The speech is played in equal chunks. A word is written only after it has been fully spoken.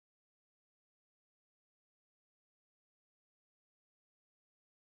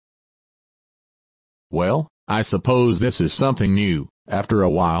Well, I suppose this is something new. After a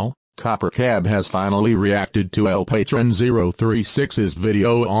while, CopperCab has finally reacted to El Patron 036's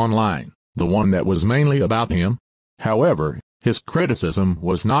video online, the one that was mainly about him. However, his criticism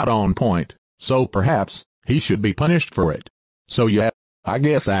was not on point, so perhaps he should be punished for it. So yeah, I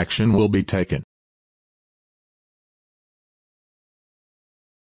guess action will be taken.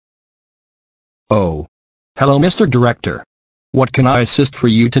 Oh. Hello, Mr. Director. What can I assist for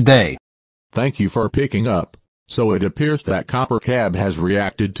you today? Thank you for picking up. So it appears that CopperCab has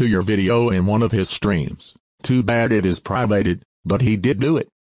reacted to your video in one of his streams. Too bad it is privated, but he did do it.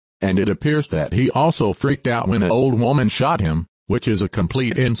 And it appears that he also freaked out when an old woman shot him, which is a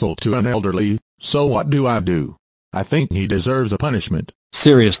complete insult to an elderly. So what do? I think he deserves a punishment.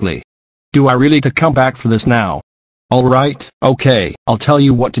 Seriously? Do I really to come back for this now? Alright, okay, I'll tell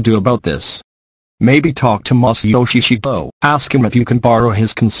you what to do about this. Maybe talk to Masayoshi Shibo, ask him if you can borrow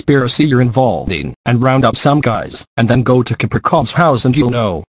his conspiracy you're involved in, and round up some guys, and then go to CopperCab's house and you'll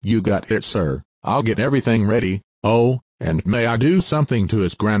know. You got it, sir. I'll get everything ready. Oh, and may I do something to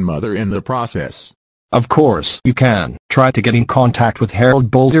his grandmother in the process? Of course you can. Try to get in contact with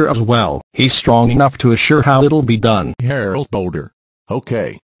Harold Boulder as well. He's strong enough to assure how it'll be done. Harold Boulder.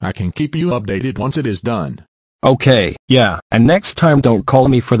 Okay, I can keep you updated once it is done. Okay, yeah, and next time don't call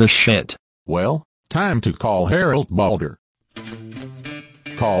me for this shit. Well, time to call Harold Boulder.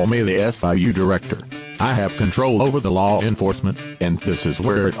 Call me the SIU director. I have control over the law enforcement, and this is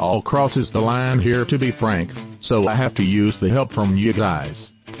where it all crosses the line here, to be frank, so I have to use the help from you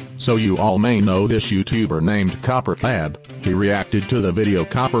guys. So you all may know this YouTuber named CopperCab. He reacted to the video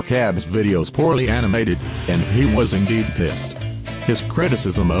CopperCab's videos poorly animated, and he was indeed pissed. His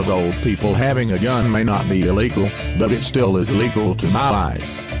criticism of old people having a gun may not be illegal, but it still is illegal to my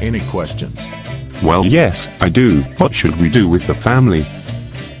eyes. Any questions? Well, yes, I do. What should we do with the family?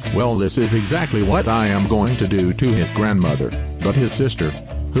 Well, this is exactly what I am going to do to his grandmother, but his sister,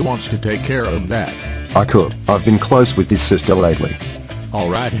 who wants to take care of that? I could. I've been close with his sister lately.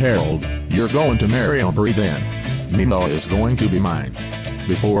 Alright, Harold, you're going to marry Aubrey then. Lmao is going to be mine.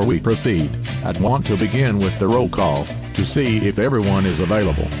 Before we proceed, I'd want to begin with the roll call, to see if everyone is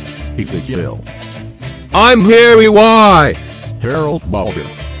available. Ezekiel. I'm here, EY! Harold Boulder.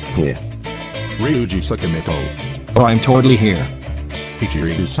 Here. Ryuji Sakamoto. Oh, I'm totally here.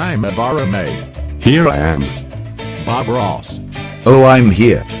 Ichiridu Saimabara May. Here I am. Bob Ross. Oh, I'm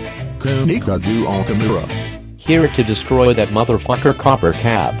here. Kunikazu Okamura. Here to destroy that motherfucker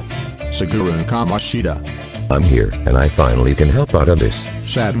CopperCab. Saguru Kamashita. I'm here, and I finally can help out on this.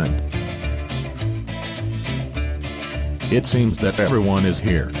 Shadman. It seems that everyone is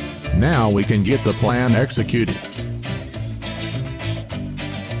here. Now we can get the plan executed.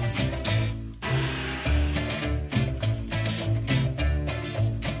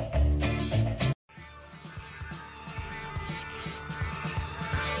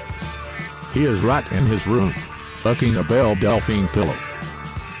 He is right in his room, fucking a Belle Delphine pillow.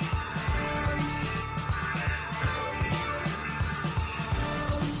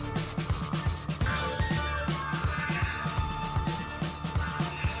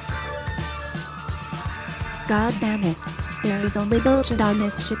 God damn it. There is only bullshit on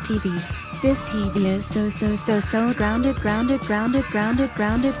this shit TV. This TV is so grounded.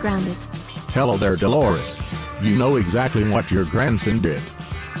 Hello there, Dolores. You know exactly what your grandson did.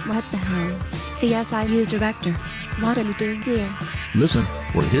 What the hell? The SIU director. What are you doing here? Listen,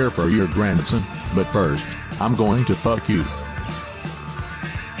 we're here for your grandson, but first, I'm going to fuck you.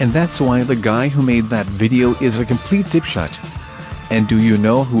 And that's why the guy who made that video is a complete dipshit. And do you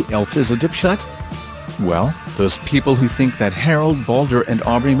know who else is a dipshit? Well, those people who think that Harold Boulder and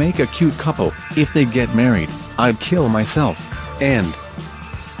Aubrey make a cute couple. If they get married, I'd kill myself. And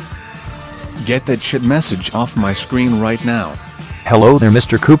get that shit message off my screen right now. Hello there,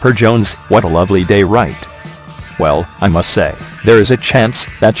 Mr. Cooper Jones. What a lovely day, right? Well, I must say, there is a chance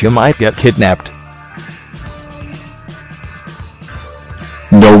that you might get kidnapped.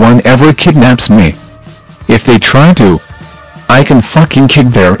 No one ever kidnaps me. If they try to, I can fucking kick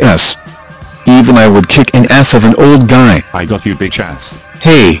their ass. Even I would kick an ass of an old guy. I got you, bitch ass.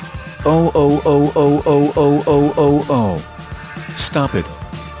 Hey. Oh. Stop it.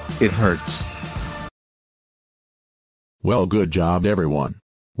 It hurts. Well, good job everyone.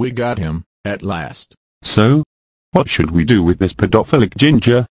 We got him, at last. So? What should we do with this pedophilic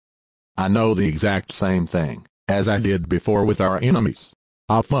ginger? I know the exact same thing, as I did before with our enemies.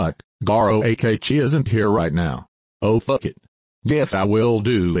 Ah fuck, Garo Akechi isn't here right now. Oh fuck it. Guess I will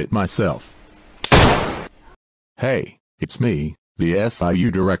do it myself. Hey, it's me, the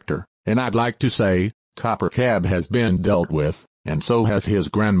SIU director, and I'd like to say, CopperCab has been dealt with, and so has his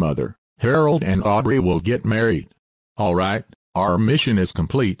grandmother. Harold and Audrey will get married. Alright, our mission is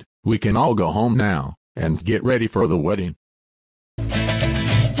complete, we can all go home now, and get ready for the wedding.